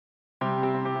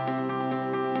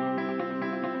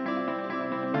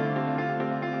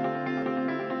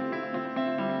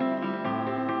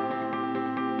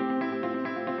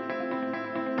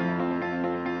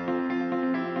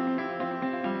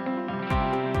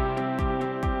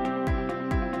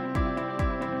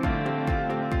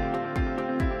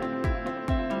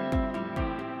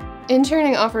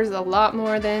Interning offers a lot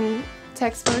more than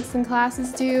textbooks and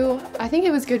classes do. I think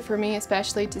it was good for me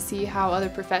especially to see how other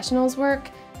professionals work.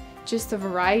 Just the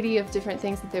variety of different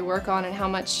things that they work on and how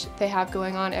much they have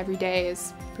going on every day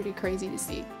is pretty crazy to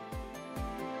see.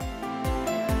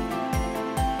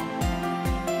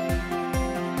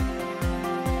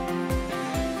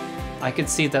 I could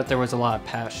see that there was a lot of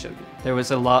passion. There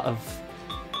was a lot of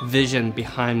vision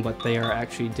behind what they are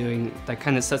actually doing that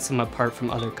kind of sets them apart from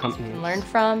other companies. Learn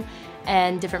from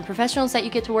and different professionals that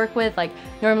you get to work with. Like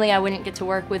normally I wouldn't get to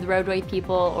work with roadway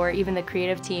people or even the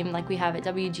creative team like we have at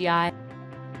WGI.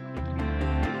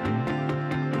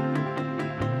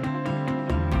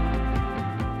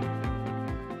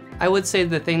 I would say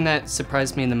the thing that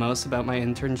surprised me the most about my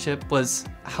internship was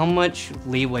how much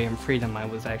leeway and freedom I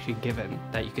was actually given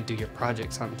that you could do your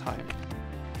projects on time.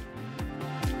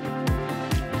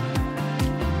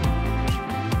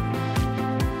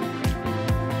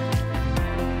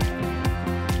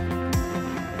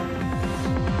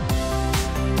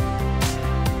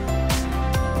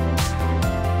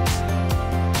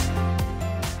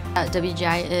 At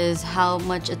WGI is how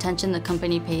much attention the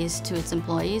company pays to its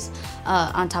employees.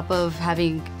 On top of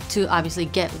having to obviously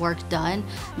get work done,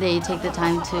 they take the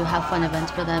time to have fun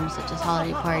events for them, such as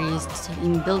holiday parties,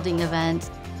 team building events.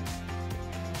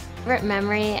 Favorite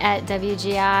memory at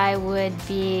WGI would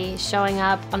be showing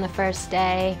up on the first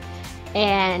day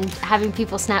and having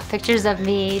people snap pictures of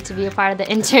me to be a part of the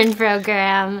intern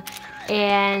program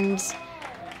and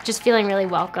just feeling really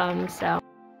welcome. So.